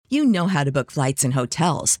You know how to book flights and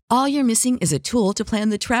hotels. All you're missing is a tool to plan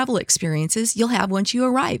the travel experiences you'll have once you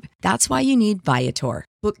arrive. That's why you need Viator.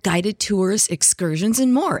 Book guided tours, excursions,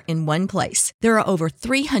 and more in one place. There are over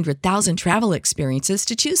 300,000 travel experiences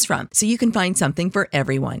to choose from, so you can find something for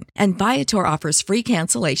everyone. And Viator offers free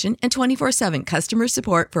cancellation and 24/7 customer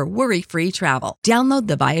support for worry-free travel. Download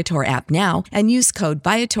the Viator app now and use code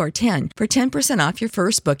Viator10 for 10% off your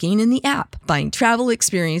first booking in the app. Find travel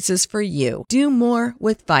experiences for you. Do more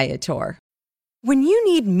with Viator. When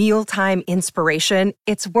you need mealtime inspiration,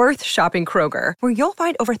 it's worth shopping Kroger, where you'll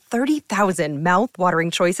find over 30,000 mouth-watering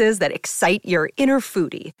choices that excite your inner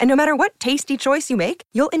foodie. And no matter what tasty choice you make,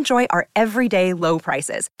 you'll enjoy our everyday low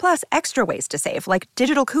prices, plus extra ways to save, like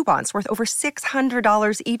digital coupons worth over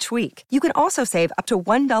 $600 each week. You can also save up to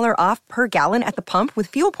 $1 off per gallon at the pump with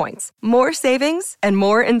fuel points. More savings and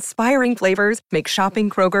more inspiring flavors make shopping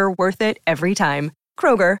Kroger worth it every time.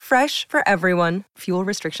 Kroger, fresh for everyone. Fuel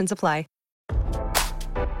restrictions apply.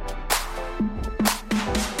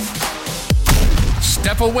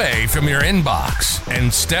 Step away from your inbox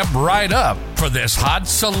and step right up for this hot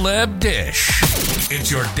celeb dish. It's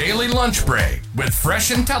your daily lunch break with fresh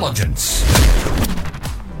intelligence.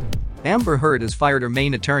 Amber Heard has fired her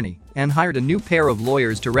main attorney and hired a new pair of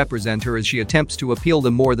lawyers to represent her as she attempts to appeal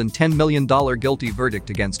the more than $10 million guilty verdict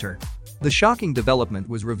against her. The shocking development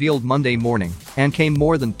was revealed Monday morning and came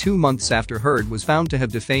more than 2 months after Heard was found to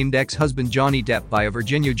have defamed ex-husband Johnny Depp by a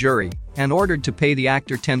Virginia jury and ordered to pay the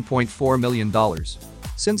actor $10.4 million.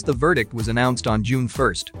 Since the verdict was announced on June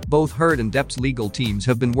 1st, both Heard and Depp's legal teams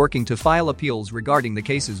have been working to file appeals regarding the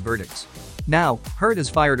case's verdicts. Now, Heard has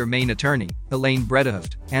fired her main attorney, Elaine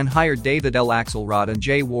Bredehoeft, and hired David L. Axelrod and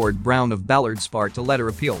J. Ward Brown of Ballard Spahr to let her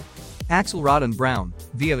appeal. Axelrod and Brown,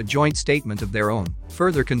 via a joint statement of their own,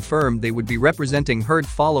 further confirmed they would be representing Heard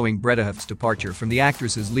following Bredehoeft's departure from the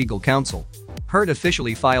actress's legal counsel. Heard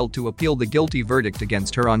officially filed to appeal the guilty verdict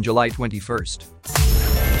against her on July 21st.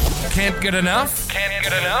 Can't get enough? Can't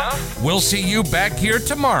get enough? We'll see you back here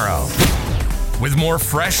tomorrow with more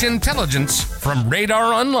fresh intelligence from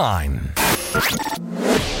Radar Online.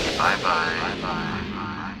 Bye-bye.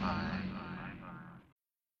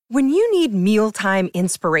 When you need mealtime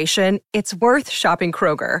inspiration, it's worth shopping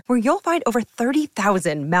Kroger, where you'll find over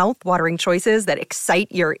 30,000 mouth-watering choices that excite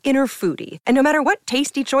your inner foodie. And no matter what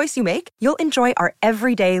tasty choice you make, you'll enjoy our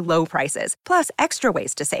everyday low prices, plus extra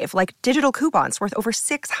ways to save, like digital coupons worth over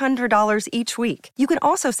 $600 each week. You can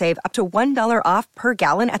also save up to $1 off per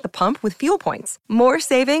gallon at the pump with fuel points. More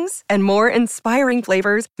savings and more inspiring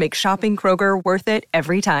flavors make shopping Kroger worth it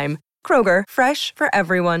every time. Kroger, fresh for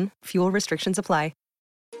everyone. Fuel restrictions apply.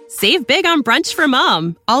 Save big on brunch for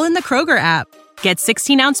mom, all in the Kroger app. Get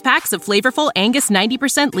 16-ounce packs of flavorful Angus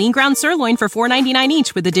 90% lean ground sirloin for $4.99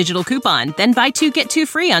 each with a digital coupon. Then buy 2, get 2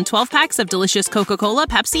 free on 12 packs of delicious Coca-Cola,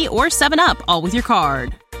 Pepsi, or 7-Up, all with your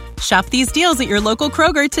card. Shop these deals at your local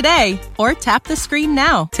Kroger today, or tap the screen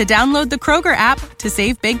now to download the Kroger app to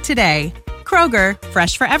save big today. Kroger,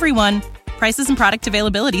 fresh for everyone. Prices and product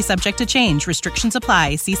availability subject to change. Restrictions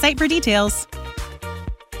apply. See site for details.